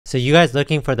So you guys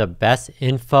looking for the best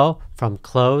info from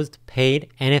closed, paid,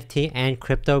 NFT, and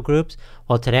crypto groups?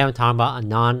 Well, today I'm talking about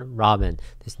Anon Robin,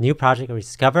 this new project we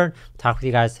discovered. I'll talk with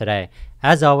you guys today.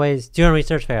 As always, do your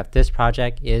research, figure out if this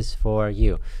project is for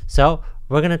you. So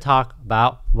we're going to talk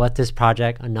about what this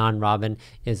project, Anon Robin,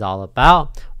 is all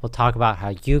about. We'll talk about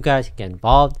how you guys can get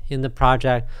involved in the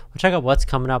project. We'll check out what's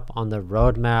coming up on the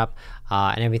roadmap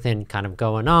and everything kind of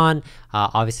going on.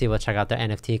 Obviously, we'll check out their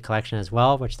NFT collection as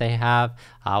well, which they have.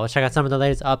 We'll check out some of the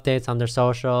latest updates on their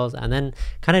socials, and then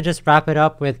kind of just wrap it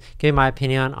up with giving my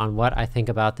opinion on what I think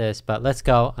about this. But let's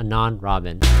go, Anon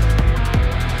Robin.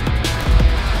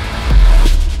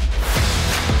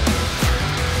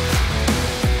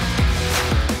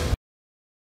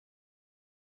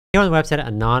 Here on the website at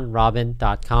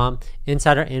anonrobin.com,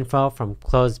 insider info from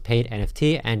closed paid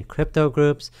NFT and crypto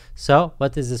groups. So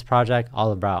what is this project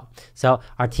all about? So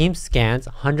our team scans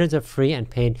hundreds of free and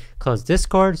paid closed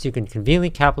discords. You can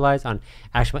conveniently capitalize on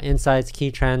actual insights, key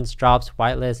trends, drops,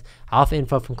 whitelists, alpha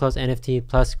info from closed NFT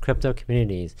plus crypto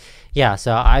communities. Yeah,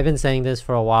 so I've been saying this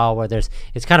for a while where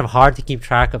it's kind of hard to keep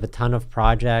track of a ton of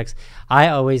projects. I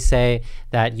always say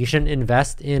that you shouldn't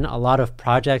invest in a lot of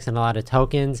projects and a lot of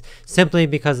tokens simply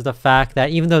because of the fact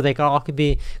that even though they all could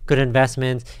be good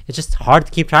investments, it's just hard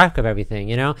to keep track of everything.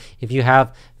 You know, if you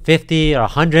have 50 or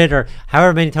 100 or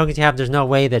however many tokens you have, there's no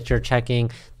way that you're checking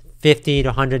 50 to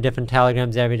 100 different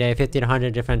telegrams every day, 50 to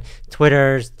 100 different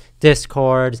Twitters,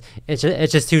 Discords. It's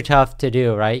just too tough to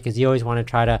do, right? Because you always want to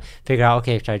try to figure out,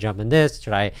 okay, should I jump in this?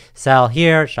 Should I sell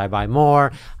here? Should I buy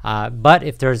more? But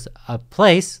if there's a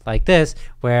place like this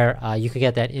where you could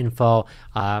get that info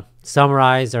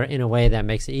summarized or in a way that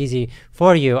makes it easy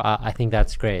for you, I think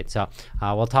that's great. So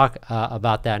we'll talk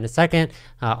about that in a second.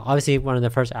 Obviously, one of the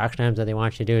first action items that they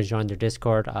want you to do is join their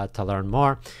Discord to learn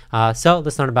more. So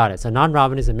let's learn about it. So Anon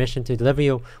Robin is a mission to deliver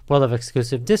you a world of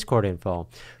exclusive Discord info.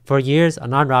 For years,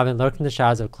 Anon Robin lurked in the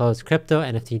shadows of closed crypto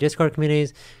NFT Discord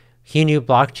communities. He knew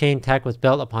blockchain tech was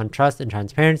built upon trust and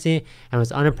transparency and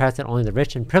was unimpressed that only the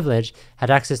rich and privileged had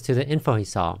access to the info he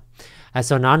saw. And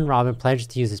so Anon Robin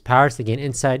pledged to use his powers to gain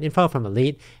inside info from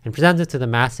elite and present it to the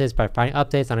masses by providing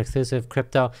updates on exclusive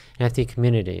crypto and NFT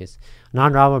communities.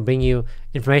 Anon Robin will bring you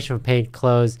information from paid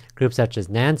closed groups such as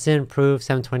Nansen, Proof,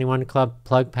 721 Club,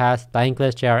 Plug Pass,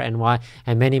 Bankless, JRNY,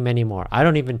 and many, many more. I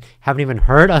haven't even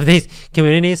heard of these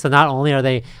communities. So not only are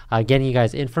they getting you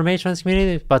guys information on these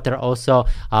communities, but they're also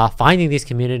finding these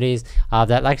communities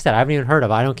that, like I said, I haven't even heard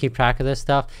of. I don't keep track of this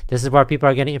stuff. This is where people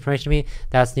are getting information to me.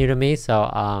 That's new to me. So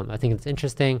I think it's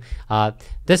interesting.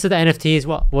 This is the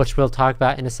NFTs, which we'll talk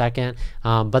about in a second.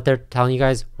 But they're telling you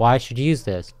guys, why should you use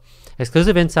this?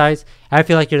 Exclusive insights. I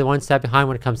feel like you're the one step behind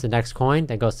when it comes to the next coin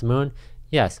that goes to the moon.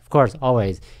 Yes, of course,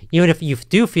 always. Even if you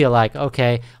do feel like,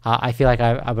 okay, I feel like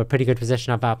I have a pretty good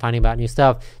position about finding about new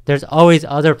stuff, there's always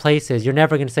other places. You're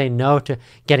never going to say no to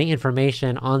getting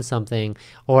information on something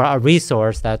or a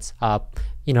resource that's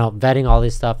vetting all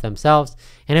this stuff themselves.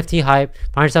 NFT hype.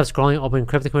 Find yourself scrolling open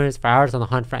crypto communities for hours on the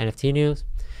hunt for NFT news.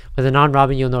 With Anon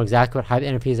Robin, you'll know exactly what hype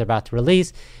NFTs are about to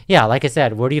release. Yeah, like I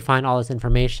said, where do you find all this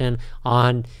information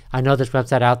on? I know there's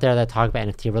websites out there that talk about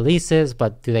NFT releases,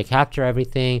 but do they capture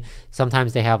everything?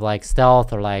 Sometimes they have like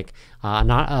stealth or like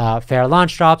not fair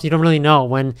launch drops. You don't really know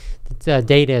when the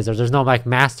date is, or there's no like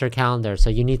master calendar. So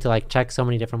you need to like check so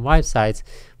many different websites.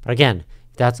 But again,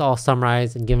 if that's all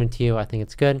summarized and given to you, I think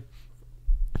it's good.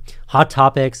 Hot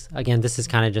topics. Again, this is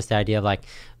kind of just the idea of like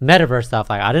metaverse stuff.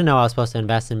 Like I didn't know I was supposed to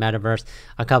invest in metaverse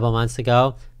a couple months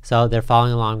ago. So they're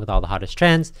following along with all the hottest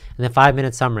trends. And then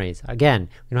 5-minute summaries. Again,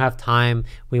 we don't have time.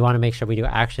 We want to make sure we do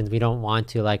actions. We don't want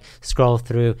to like scroll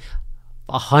through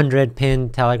 100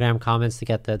 pinned Telegram comments to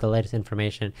get the latest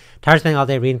information. Tired of spending all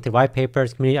day reading through white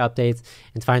papers, community updates,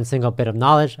 and to find a single bit of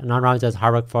knowledge? Anon Robin does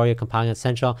hard work for you, compiling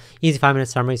essential, easy 5-minute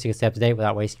summaries so you can stay up to date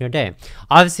without wasting your day.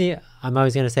 Obviously, I'm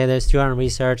always going to say this, do your own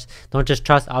research. Don't just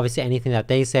trust obviously anything that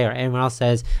they say or anyone else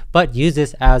says, but use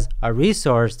this as a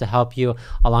resource to help you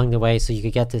along the way so you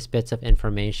could get these bits of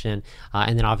information.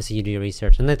 And then obviously you do your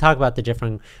research. And they talk about the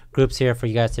different groups here for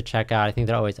you guys to check out. I think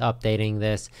they're always updating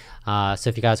this. So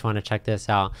if you guys want to check this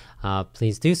out,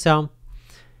 please do so.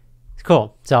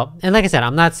 Cool. So, and like I said,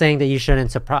 I'm not saying that you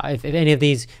shouldn't if any of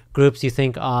these groups you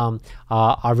think are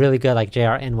really good, like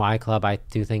JRNY Club, I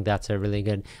do think that's a really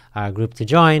good group to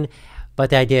join. But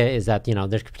the idea is that,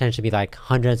 there could potentially be like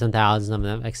hundreds and thousands of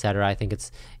them, etc. I think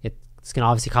it's going to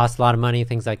obviously cost a lot of money,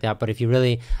 things like that. But if you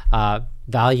really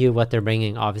value what they're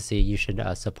bringing, obviously you should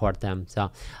support them.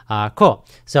 So cool.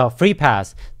 So free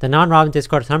pass. The Anon Robin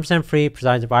Discord is 100% free,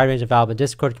 provides a wide range of valuable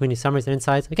Discord community summaries and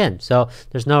insights. Again, so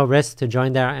there's no risk to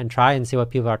join there and try and see what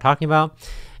people are talking about.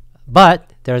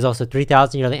 But there's also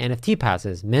 3,000 yearly NFT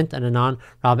passes. Mint an Anon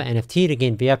Robin NFT to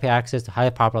gain VIP access to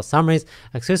highly popular summaries,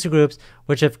 exclusive groups,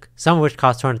 some of which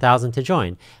cost 200,000 to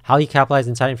join. How you capitalize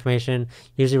inside information,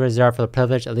 usually reserved for the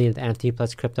privileged elite of the NFT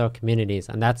plus crypto communities,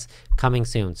 and that's coming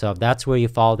soon. So that's where you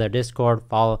follow their Discord,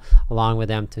 follow along with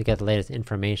them to get the latest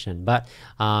information. But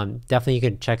definitely you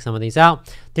could check some of these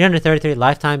out. 333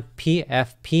 lifetime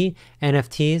PFP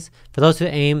NFTs. For those who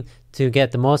aim to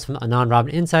get the most from Anon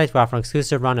Robin Insights, we offer an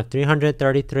exclusive run of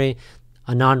 333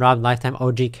 Anon Robin lifetime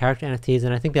OG character NFTs,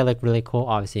 and I think they look really cool,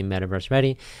 obviously metaverse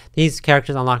ready. These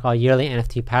characters unlock all yearly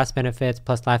NFT pass benefits,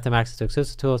 plus lifetime access to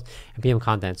exclusive tools and premium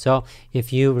content. So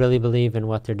if you really believe in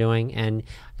what they're doing and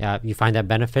you find that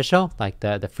beneficial, like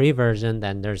the free version,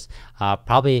 then there's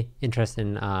probably interest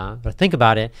in, or think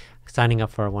about it, signing up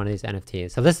for one of these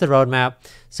NFTs. So this is the roadmap.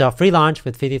 So free launch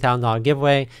with $50,000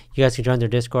 giveaway. You guys can join their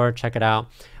Discord, check it out.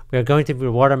 We are going to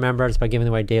reward our members by giving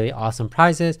away daily awesome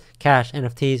prizes, cash,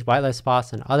 NFTs, whitelist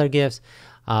spots, and other gifts.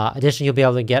 Additionally, you'll be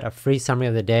able to get a free summary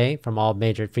of the day from all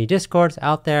major free Discords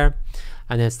out there.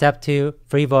 And then step 2,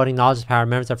 free voting. Knowledge is power.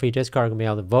 Members of free Discord are going to be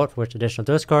able to vote for which additional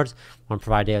Discords want to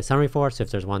provide daily summary for. So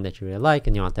if there's one that you really like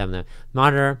and you want them to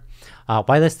monitor.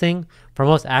 Whitelisting. For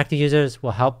most active users,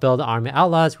 will help build an army of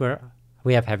outlaws where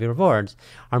we have heavy rewards.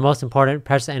 Our most important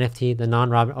precious NFT, the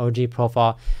non-Robin OG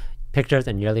profile, pictures,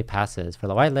 and yearly passes for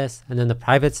the whitelist. And then the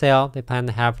private sale they plan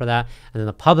to have for that. And then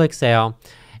the public sale,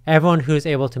 everyone who's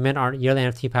able to mint our yearly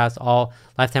NFT pass, all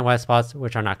lifetime white spots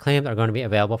which are not claimed are going to be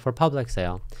available for public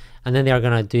sale. And then they are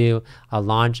going to do a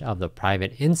launch of the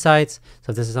private insights.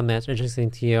 So if this is something that's interesting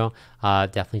to you,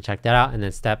 definitely check that out. And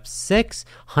then step 6,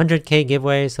 100K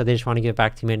giveaways. So they just want to give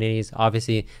back to communities.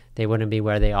 Obviously, they wouldn't be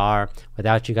where they are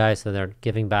without you guys. So they're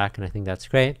giving back, and I think that's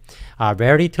great.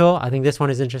 Rarity tool. I think this one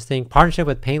is interesting. Partnership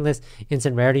with Paintless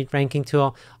Instant Rarity Ranking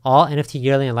Tool. All NFT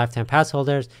yearly and lifetime pass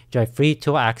holders enjoy free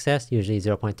tool access, usually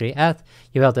 0.3 ETH.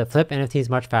 You'll be able to flip NFTs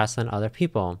much faster than other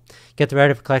people. Get the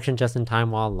rarity collection just in time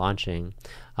while launching.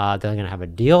 They're going to have a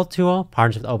deal tool,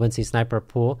 partnership with OpenSea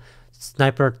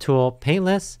Sniper Tool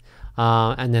Paintless.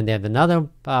 And then they have another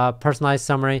personalized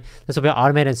summary. This will be an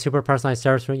automated and super personalized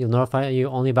service where you'll notify you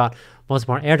only about most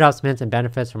important airdrops, mints, and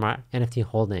benefits from our NFT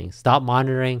holdings. Stop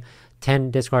monitoring 10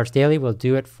 Discords daily. We'll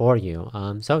do it for you.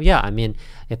 So yeah, I mean,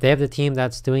 if they have the team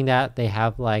that's doing that, they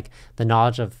have like the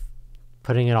knowledge of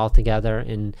putting it all together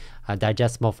in a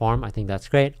digestible form. I think that's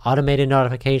great. Automated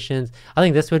notifications. I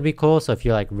think this would be cool. So if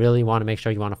you like really want to make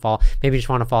sure you want to follow, maybe you just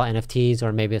want to follow NFTs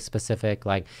or maybe a specific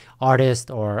like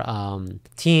artist or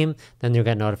team, then you'll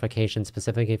get notifications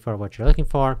specifically for what you're looking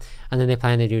for. And then they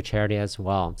plan to do charity as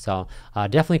well. So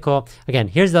definitely cool. Again,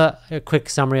 here's a quick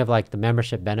summary of like the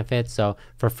membership benefits. So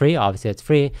for free, obviously it's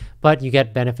free, but you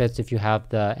get benefits if you have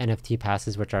the NFT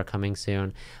passes, which are coming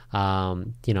soon.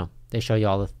 You know, they show you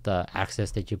all of the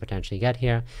access that you potentially get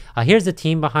here. Here's the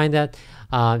team behind that.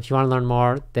 If you want to learn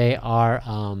more, they are,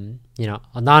 you know,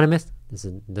 anonymous. This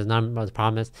is the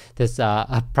promise. This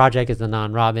project is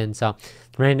Anon Robin, so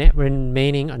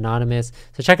remaining anonymous.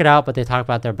 So check it out. But they talk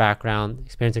about their background,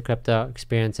 experience in crypto,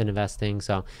 experience in investing.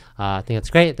 So I think it's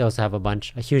great. They also have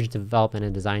a huge development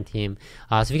and design team.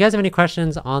 So if you guys have any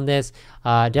questions on this,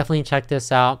 definitely check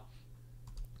this out.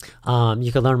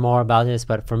 You can learn more about this,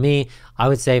 but for me, I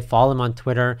would say follow them on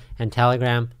Twitter and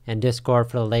Telegram and Discord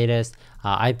for the latest.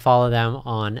 I follow them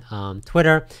on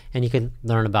Twitter, and you can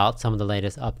learn about some of the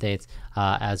latest updates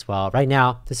as well. Right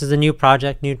now, this is a new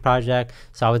project,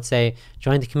 so I would say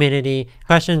join the community.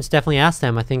 Questions, definitely ask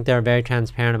them. I think they're very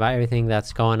transparent about everything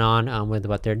that's going on with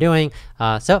what they're doing.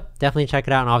 So definitely check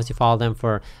it out, and obviously follow them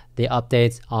for the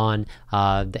updates on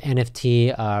the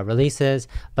NFT releases.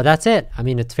 But that's it. I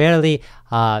mean, it's fairly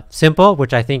simple,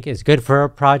 which I think is good for a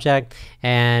project.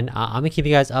 And I'm gonna keep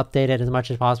you guys updated as much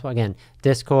as possible. Again,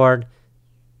 Discord,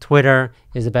 Twitter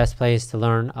is the best place to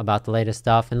learn about the latest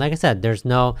stuff. And like I said, there's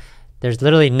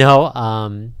literally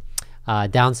no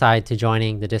downside to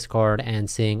joining the Discord and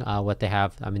seeing what they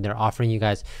have. I mean, they're offering you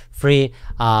guys free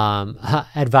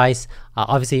advice.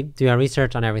 Obviously, do your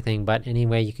research on everything, but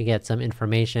anyway, you can get some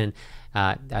information.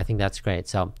 I think that's great.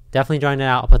 So definitely join it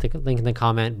out. I'll put the link in the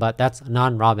comment. But that's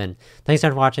Anon Robin. Thanks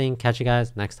for watching. Catch you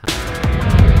guys next time.